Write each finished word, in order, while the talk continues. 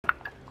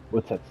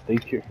What's at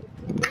stake here?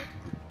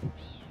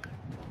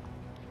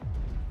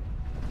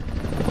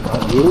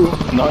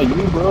 Not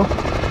you, bro.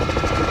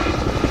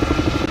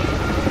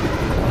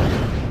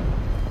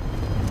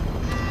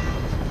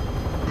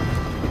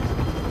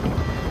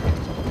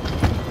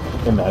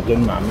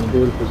 Imagine mami,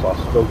 dude, who's all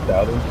stoked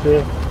out and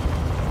shit.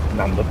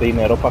 Dándote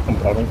dinero para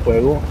comprar un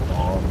juego.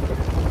 Oh,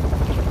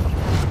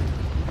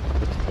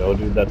 yo,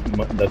 dude,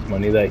 that's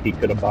money that he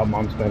could have bought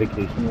mom's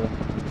medication with.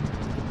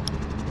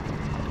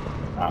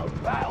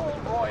 Battle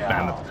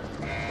Royale.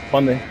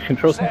 Funny.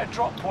 Control. Set a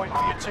drop point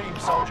for your team,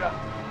 soldier.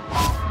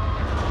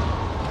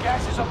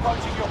 Gas is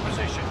approaching your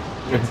position.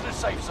 Get to the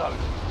safe zone.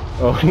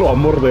 Oh, lo va a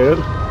morder.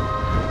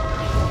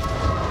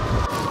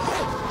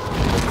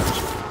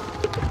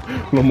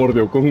 Lo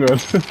mordió con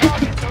gas.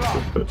 Targets are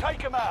up.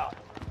 Take him out.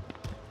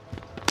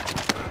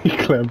 He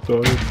clamped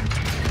on it.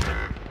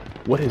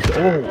 What is it?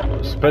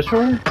 Oh,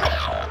 special?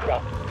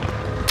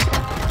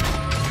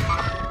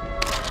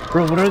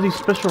 Bro, what are these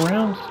special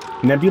rounds?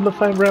 Nebula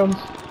 5 rounds?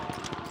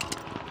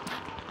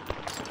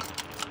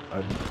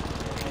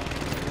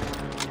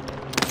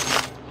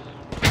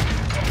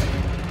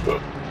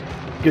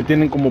 Que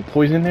tienen como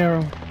poison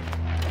arrow.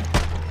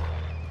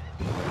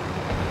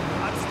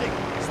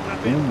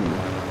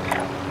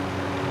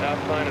 Now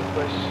find a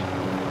place.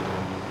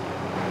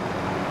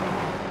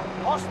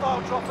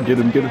 Hostile dropping Get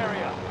him, into get the him.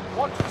 area.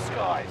 Watch the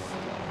skies.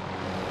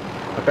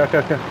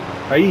 Acá.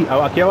 Ahí,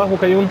 aquí abajo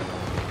cayó uno.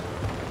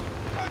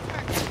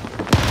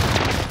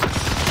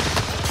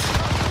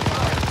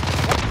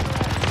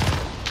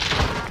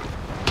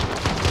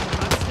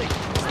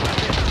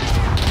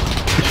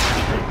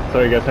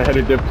 Sorry guys, I had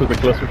to dip to the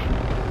cluster.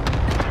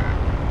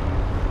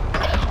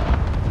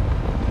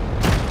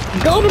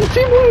 Got him,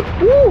 team wipe!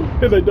 Woo!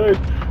 And I died,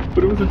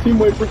 but it was a team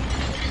wiper.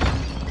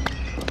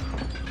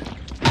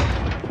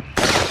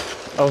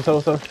 Oh,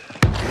 so. Go,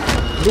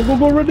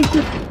 run this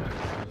shit!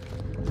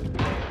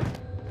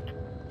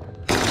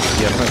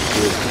 Yeah, that's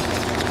good.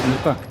 ¿Dónde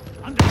está?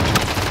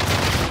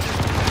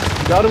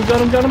 Got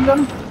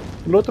him!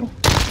 El otro.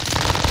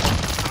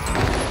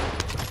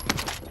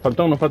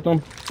 Falta uno.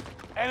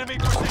 Enemy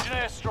precision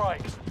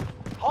airstrikes.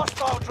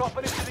 Hostile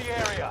dropping into the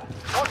area.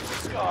 Watch the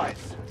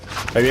skies.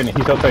 Ahí viene,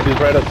 he's outside, he's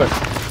right outside.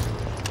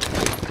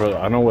 Bro,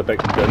 I don't know what that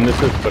gun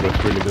this is, but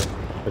it's really good.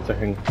 It's a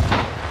hang.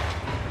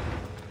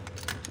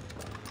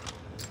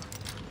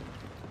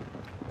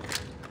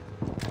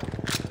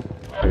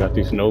 I got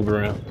these Nova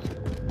rounds.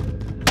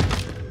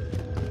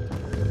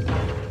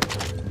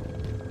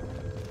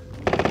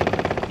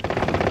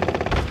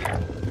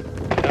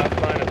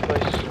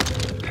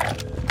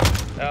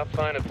 Now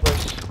find a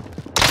place.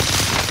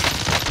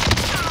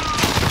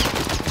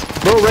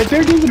 Bro, right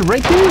there, David!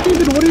 Right there,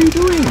 David! What are you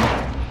doing?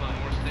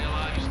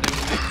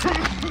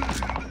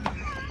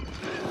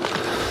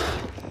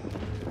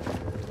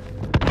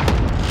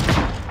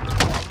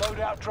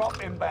 Loadout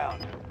drop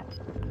inbound.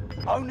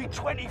 Only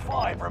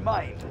 25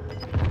 remain.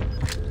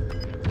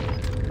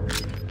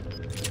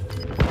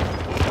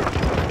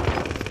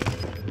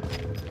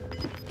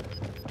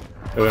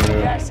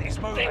 Gas is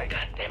moving.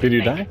 Did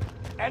you die?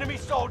 Enemy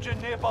soldier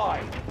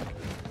nearby.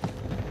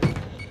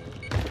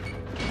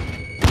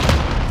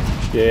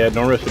 Yeah,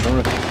 don't rush it.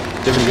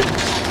 David, get.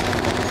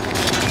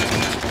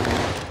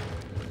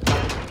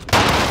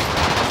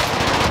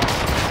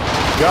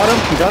 Got him.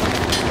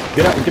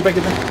 Get out, get back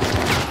in there.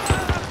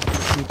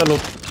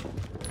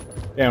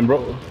 Damn,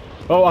 bro.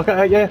 Oh,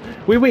 okay, yeah.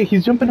 Wait,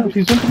 he's jumping up.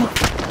 Those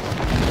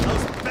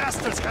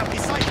bastards have me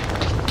sighted.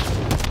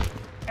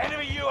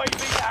 Enemy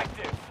UAV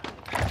active.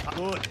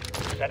 Good.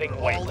 Setting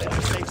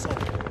waypoint. Safe zone.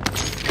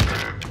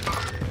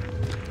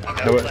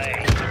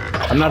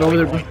 I'm not over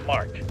there, bro.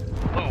 Marked.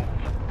 Move.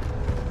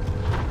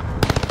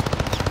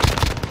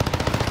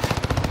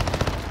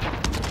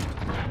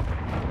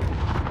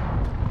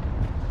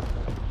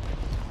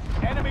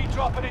 Enemy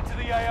dropping into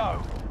the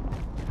AO.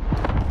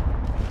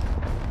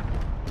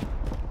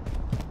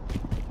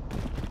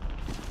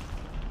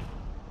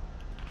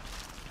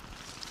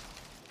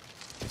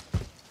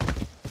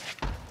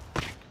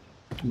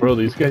 Bro,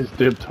 these guys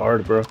dipped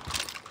hard, bro.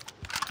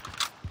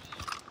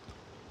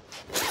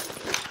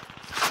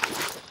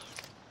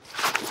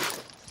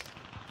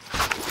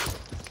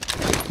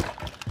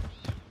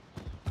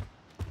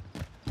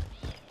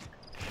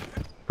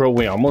 Bro,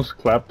 we almost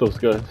clapped those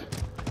guys.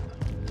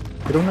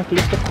 Get on that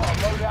clip.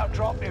 Loadout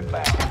drop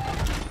inbound.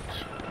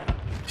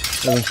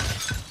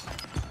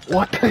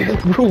 What the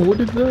heck, bro? What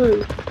is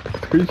that?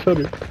 Screenshot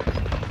it.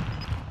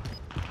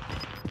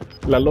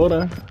 La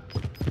Lora.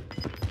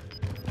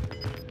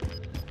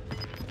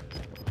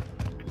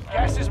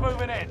 Gas is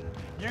moving in.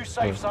 New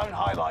safe zone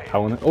highlighted. I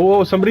wanna.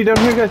 Oh, somebody down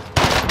here, guys.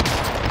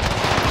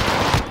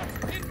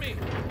 Hit me.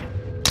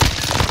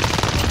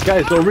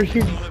 Guys, over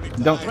here.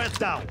 Down.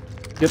 Down.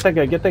 Get that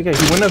guy.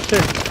 He went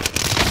upstairs.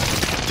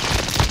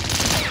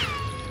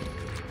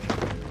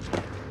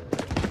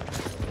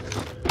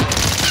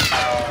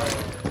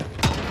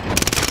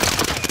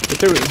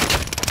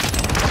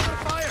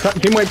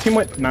 Team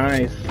wipe.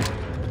 Nice.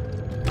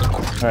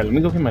 Alright, let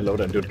me go get my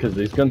loadout, dude, because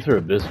these guns are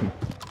abysmal.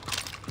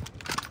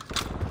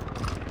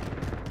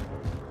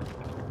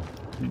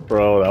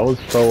 Bro, that was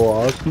so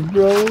awesome,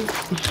 bro.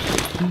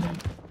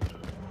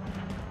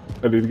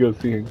 I need to go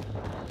see him.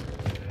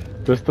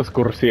 Tú estás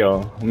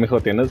cursido,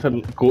 mijo, tienes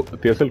el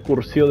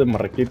cursido de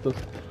marraquitos.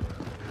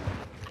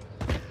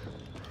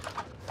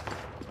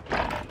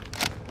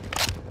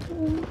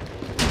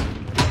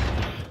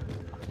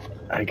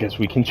 I guess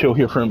we can chill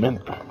here for a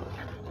minute.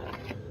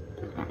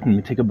 Let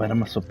me take a bite of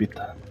my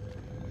sopita.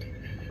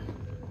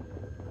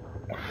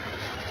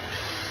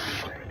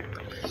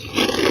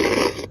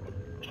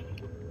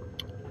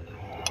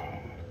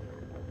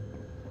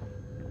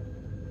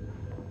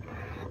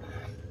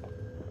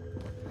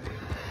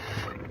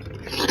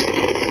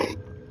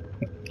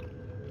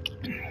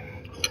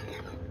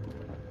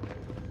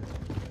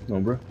 No,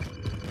 bro.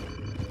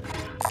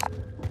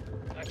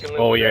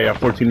 Oh, yeah,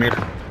 14 meters.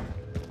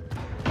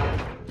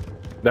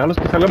 Déjalos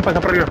que salgan para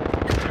acá para arriba.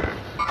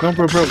 No,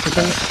 bro, que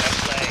salgan.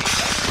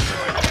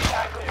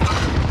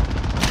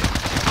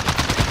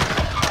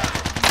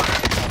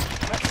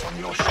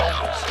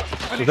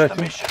 Is that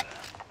too?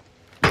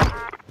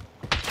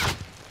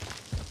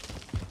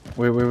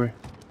 Wait.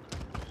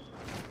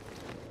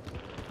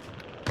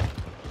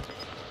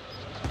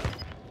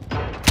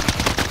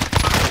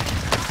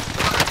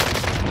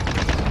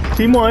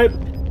 Team wipe.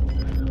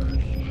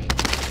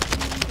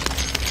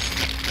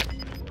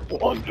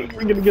 Oh,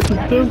 we're gonna get this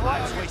done.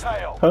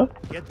 Huh?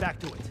 Get back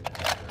to it.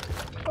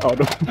 Oh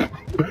no.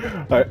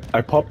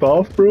 I popped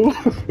off, bro.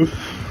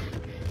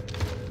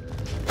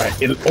 Alright,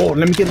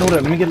 let me get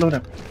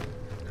loadout.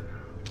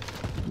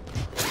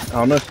 I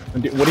don't know.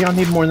 What do y'all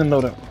need more than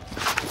loadout?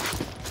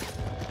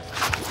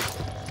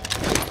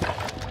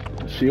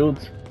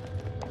 Shields.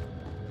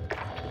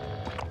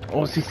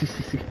 Oh, see.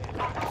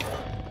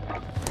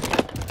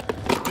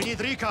 We need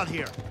recon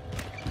here.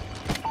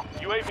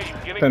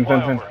 UAV getting 10.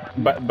 flyover.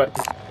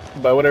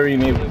 Buy whatever you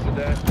need.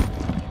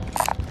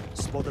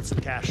 Spotted some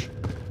cash.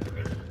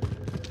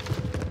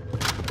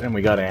 And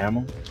we got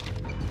ammo.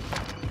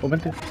 Oh,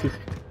 vente. Sí.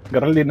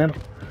 Agarra el dinero.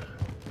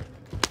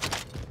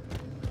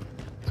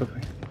 It's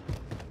okay.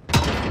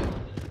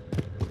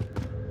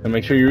 And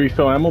make sure you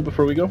refill ammo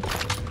before we go.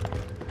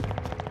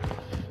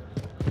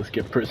 Let's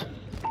get prison.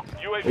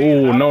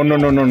 Oh, no.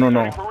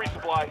 Ready for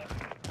resupply.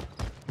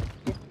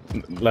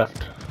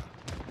 Left.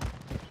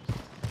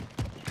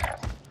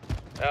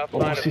 Oh,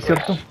 sí,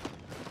 cierto.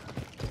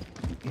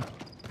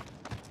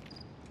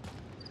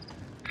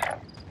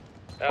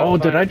 Oh,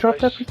 did I drop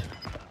that?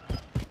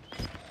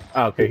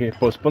 Ah, okay, here.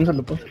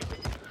 Pónselo.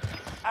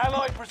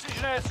 Allied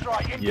precision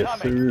airstrike incoming.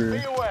 Yes, sir.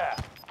 Be aware.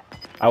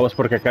 Aguas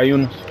porque acá hay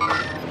unos.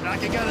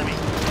 Tracking enemy.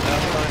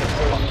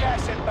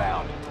 Gas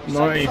inbound.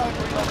 Nice.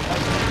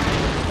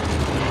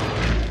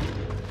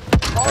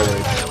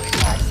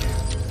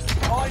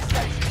 High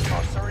station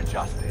costs are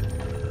adjusted.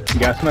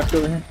 Gas mask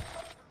over here.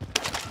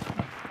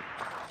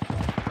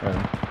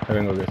 I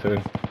vengo.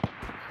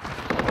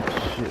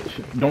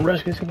 Shit. Don't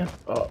rush this again.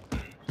 Oh.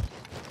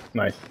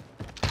 Nice.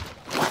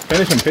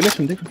 Finish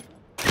him, dude.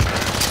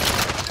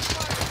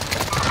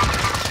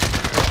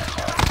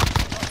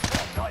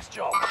 Nice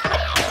job.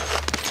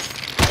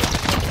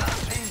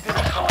 Team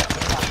didn't fight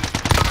for nothing.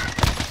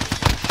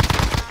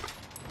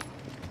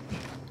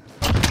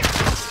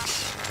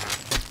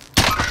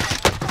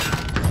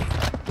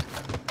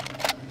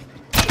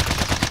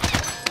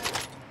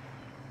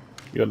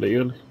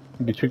 Yalla.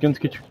 Get your guns.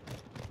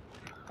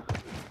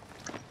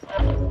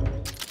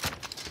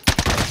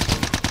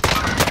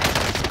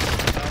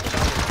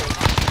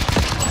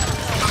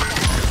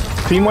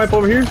 Team wipe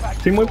over here.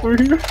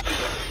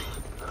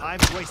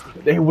 Time's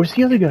wasting. Hey, where's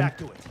the other guy? Back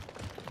to it.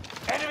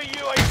 Enemy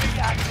UAV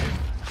active.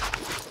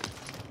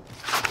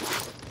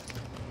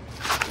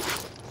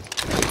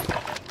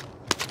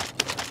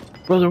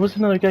 Bro, there was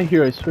another guy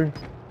here, I swear.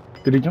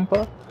 Did he jump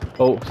off?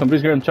 Oh,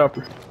 somebody's getting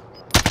chopper.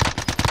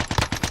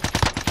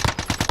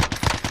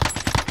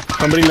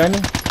 Somebody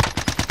landing?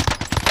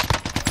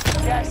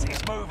 Gas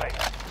is moving.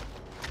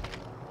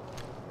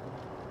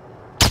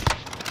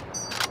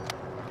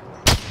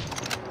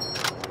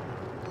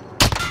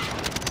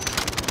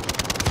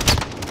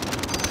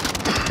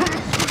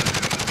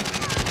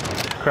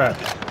 Crap.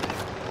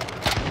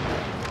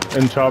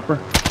 And chopper.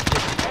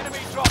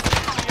 Enemy dropping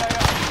into the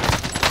AO.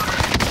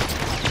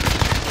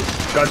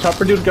 Got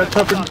chopper, dude. Alright.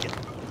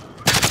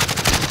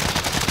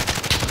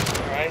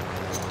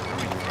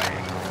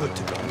 Good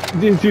to go.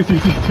 Yes.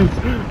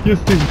 Yes,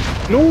 dude.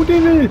 No,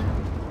 David.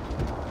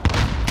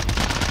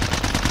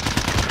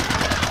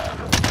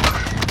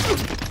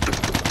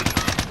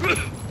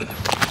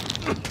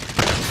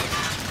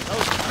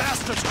 Those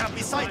bastards can't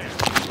be sighted.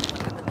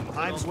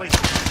 Time's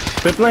wasting.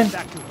 Fifth lane.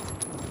 Back to it.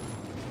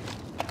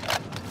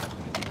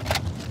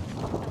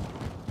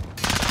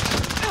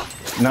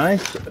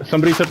 Nice.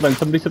 Somebody zip line.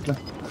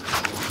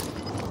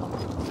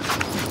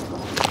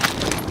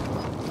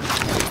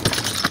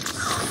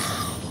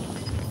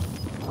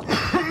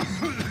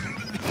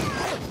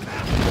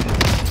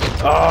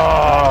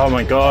 Oh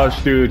my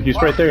gosh, dude. He's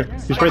right there.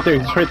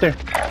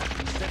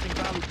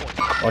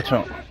 Watch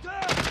out.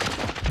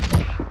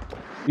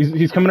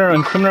 He's coming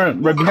around.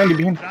 Right behind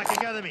you.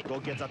 Tracking enemy. Go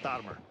get that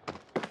armor.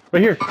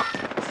 Right here.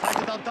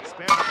 Sighted on top.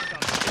 Spare the gun.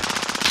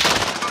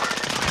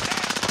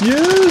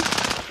 Yes!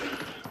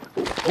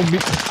 Oh, me.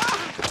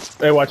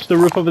 Hey, watch the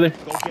roof over there.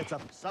 Go get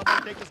some.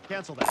 Someone take this.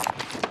 Cancel that.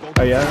 Go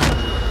Oh, yeah?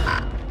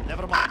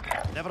 Never mind.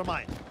 Never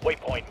mind.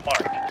 Waypoint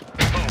marked.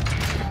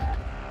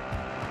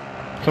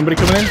 Somebody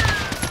coming in?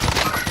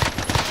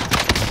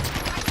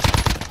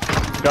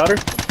 Got her?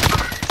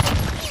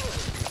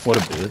 What a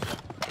bitch.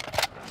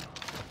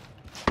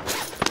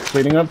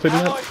 Plating up, plating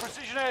Allied up.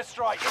 precision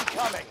airstrike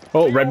incoming.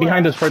 Oh, right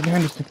behind us, right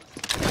behind us.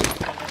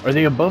 Are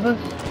they above us?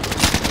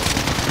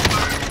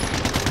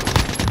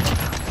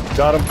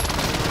 Got him.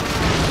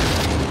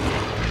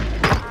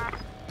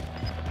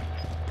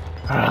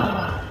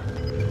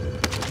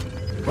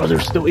 Bro,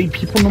 there's still 8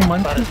 people in the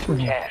money for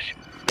me. Cash.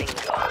 Bingo.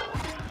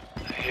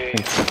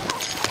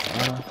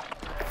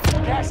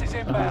 Gas is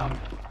inbound.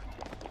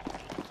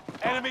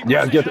 Enemy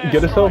Yeah, get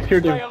precision us off airstrike. here,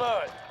 Stay dude.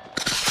 alert.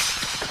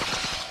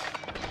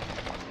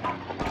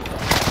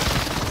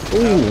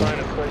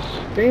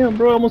 Ooh. Damn,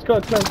 bro, I almost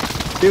got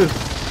touched. Dude,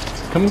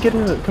 come and get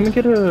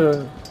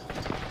a.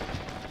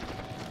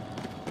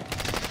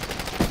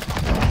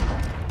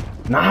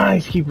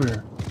 Nice,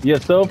 keeper. Yeah,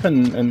 self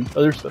and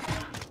other stuff.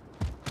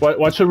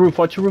 Watch the roof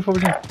over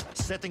here.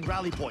 Setting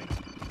rally point.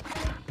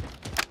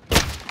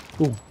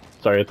 Ooh,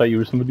 sorry, I thought you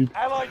were somebody.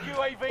 Allied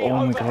UAV Oh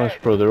my overhead. gosh,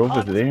 bro, they're over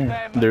Hunt there.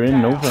 them They're in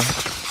down. Nova.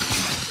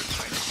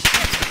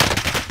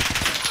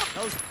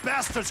 Those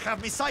bastards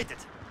have me sighted.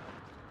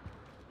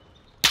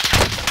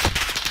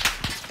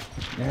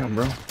 Damn,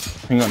 bro.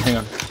 Hang on.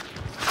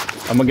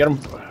 I'm gonna get him.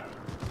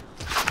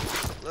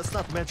 Let's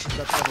not mention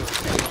that ever.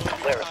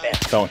 Clear a bit.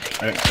 Don't.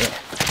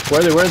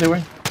 Where are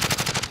they?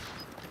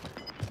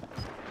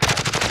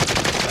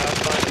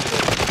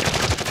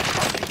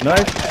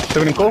 Nice. ¿Se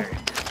brincó?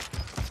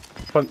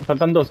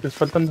 Faltan dos,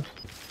 faltan dos.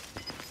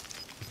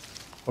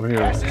 Over here.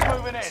 Gas is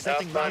moving in.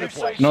 Setting rally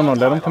point. No,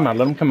 let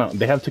them come out.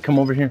 They have to come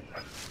over here.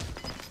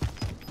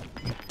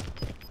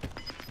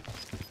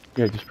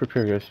 Yeah, just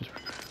prepare, guys. Just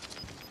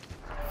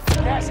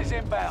prepare. Gas is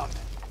inbound.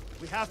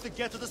 We have to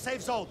get to the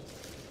safe zone.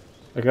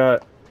 I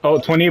got... Oh,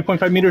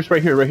 28.5 meters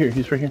right here.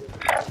 He's right here.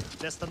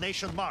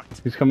 Destination marked.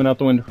 He's coming out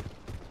the window.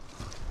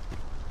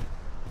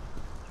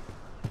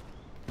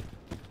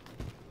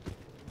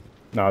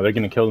 No, they're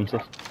gonna kill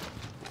themselves.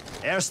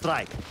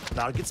 Airstrike.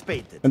 Target's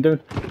painted. And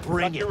dude,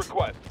 Bring That's your it.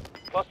 request.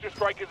 Cluster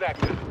strike is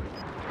active.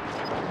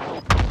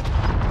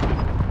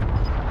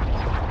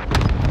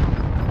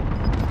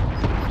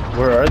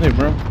 where are they,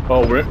 bro?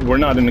 Oh, we're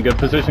not in a good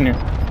position here.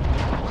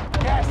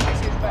 Gas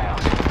is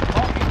inbound.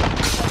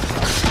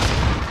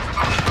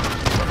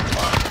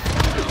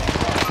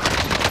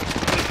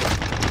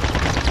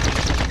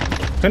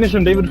 Finish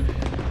him, David.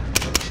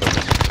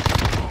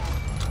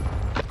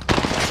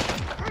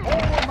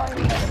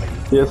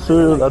 Yes,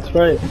 sir. That's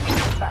right.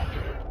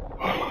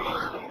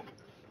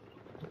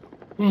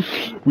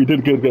 We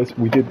did good, guys.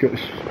 We did good.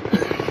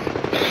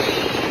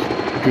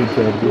 Good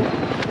job, dude.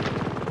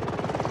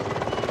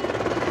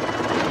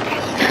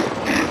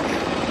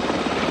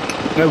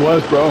 It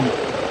was, bro.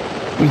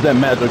 It was that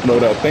magic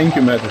loadout. Thank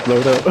you, magic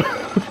loadout.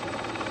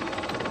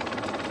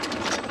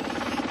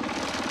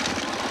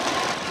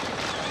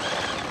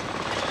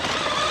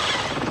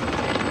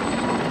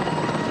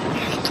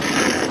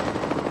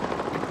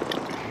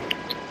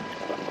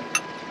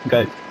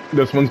 Guys,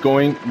 this one's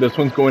going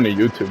to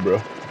YouTube,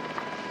 bro.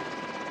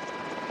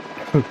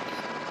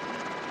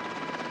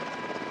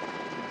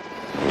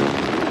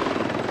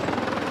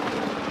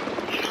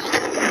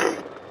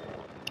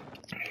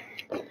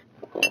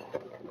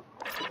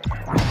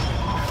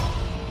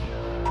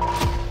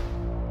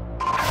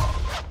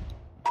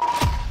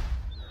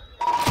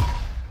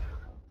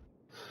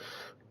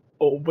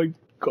 Oh my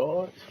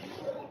god.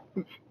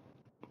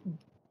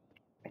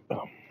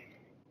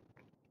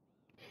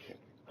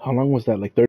 How long was that? Like 30